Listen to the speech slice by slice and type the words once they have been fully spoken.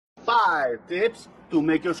5 tips to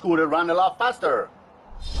make your scooter run a lot faster.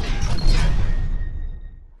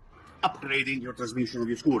 Upgrading your transmission of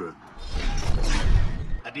your scooter.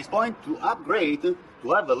 At this point, to upgrade,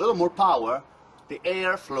 to have a little more power, the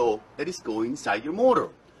airflow that is going inside your motor.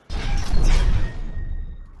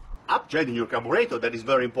 Upgrading your carburetor, that is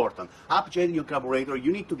very important. Upgrading your carburetor,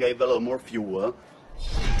 you need to give a little more fuel.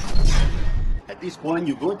 At this point,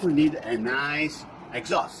 you're going to need a nice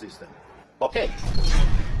exhaust system. Okay.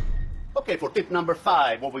 Okay, for tip number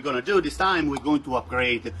 5, what we're going to do this time, we're going to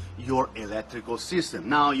upgrade your electrical system.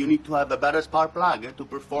 Now, you need to have a better spark plug to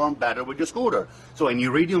perform better with your scooter. So an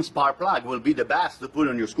iridium spark plug will be the best to put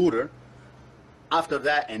on your scooter. After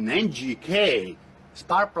that, an NGK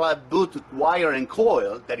spark plug Bluetooth wire and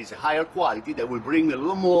coil that is a higher quality, that will bring a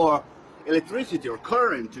little more electricity or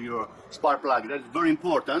current to your spark plug. That's very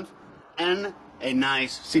important. And a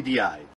nice CDI.